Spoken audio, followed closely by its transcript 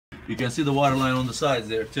You can see the water line on the sides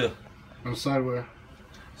there too. On the side where?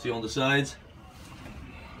 See on the sides?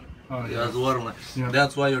 Oh yeah. That's the water line. Yeah.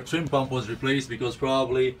 That's why your trim pump was replaced, because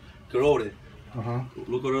probably corroded. Uh-huh.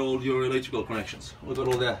 Look at all your electrical connections. Look at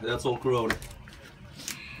all that. That's all corroded.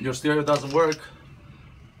 Your stereo doesn't work.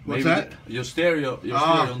 What's Maybe that? Your stereo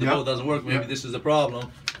on the yep. boat doesn't work. Maybe Yep. this is the problem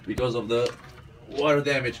because of the water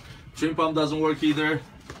damage. Trim pump doesn't work either.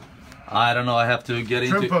 I don't know. I have to get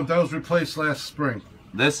Trim into pump, that was replaced last spring.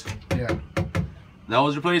 this. Yeah. That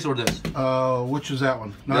was replaced, or this? Which is that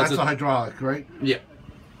one? No, That's that's a- a hydraulic, right? Yeah.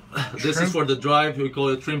 This Trim? is for the drive. We call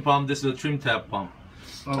it trim pump. This is a trim tab pump.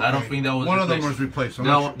 Okay. I don't think that was one of them replaced. was replaced. I'm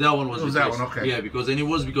That not one, sure. that one was It was replaced. that one, okay. Yeah, because it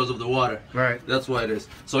was because of the water. Right. That's why it is.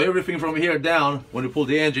 So everything from here down, when you pull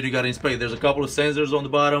the engine, you got to inspect. There's a couple of sensors on the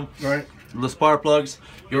bottom. Right. The spark plugs.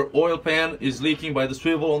 Your oil pan is leaking by the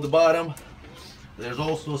swivel on the bottom. There's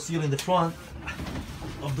also a seal in the front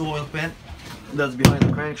of the oil pan. That's behind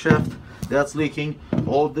the crankshaft. That's leaking.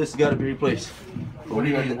 All this got to be replaced. What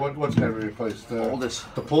do you mean? What's got to be replaced? All this.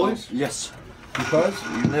 The pulleys? Yes. Because?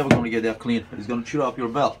 You're never going to get that clean. It's going to chew up your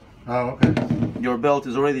belt. Oh, okay. Your belt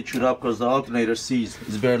is already chewed up because the alternator seized.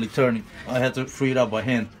 It's barely turning. I had to free it up by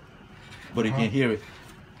hand, but you can hear it.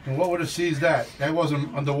 And what would have seized that? That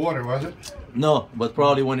wasn't underwater, was it? No, but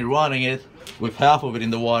probably when you're running it with half of it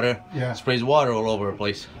in the water, Yeah. it sprays water all over the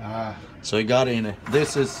place. Ah. So it got in it.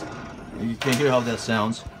 This is, you can hear how that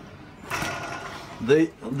sounds.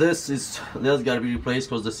 That's got to be replaced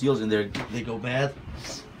because the seals in there, they go bad.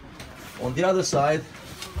 On the other side,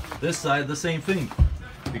 this side, the same thing.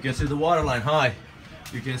 You can see the water line high.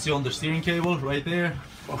 You can see on the steering cable right there,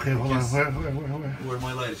 Okay, hold on. Yes. Where? where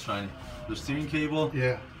my light is shining. The steering cable,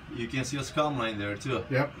 Yeah. you can see a scum line there too.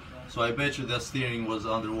 Yep. So I bet you that steering was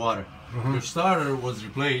underwater. Mhm. Your starter was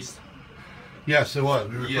replaced. Yes, it was.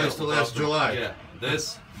 We replaced it last July. Yeah.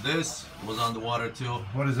 This was underwater too.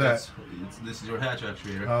 What is that? This is your hatch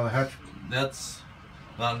actuator. Oh, the hatch. That's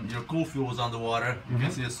your cool fuel was underwater. You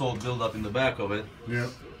can see the salt buildup in the back of it. Yep.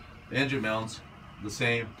 Engine mounts, the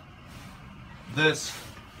same. This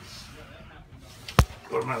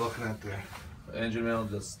What am I looking at there? engine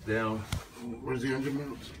mount that's down. Where's the engine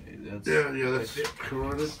mount? That's Yeah, that's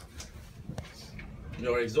corroded.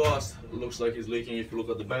 Your exhaust looks like it's leaking if you look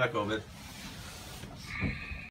at the back of it.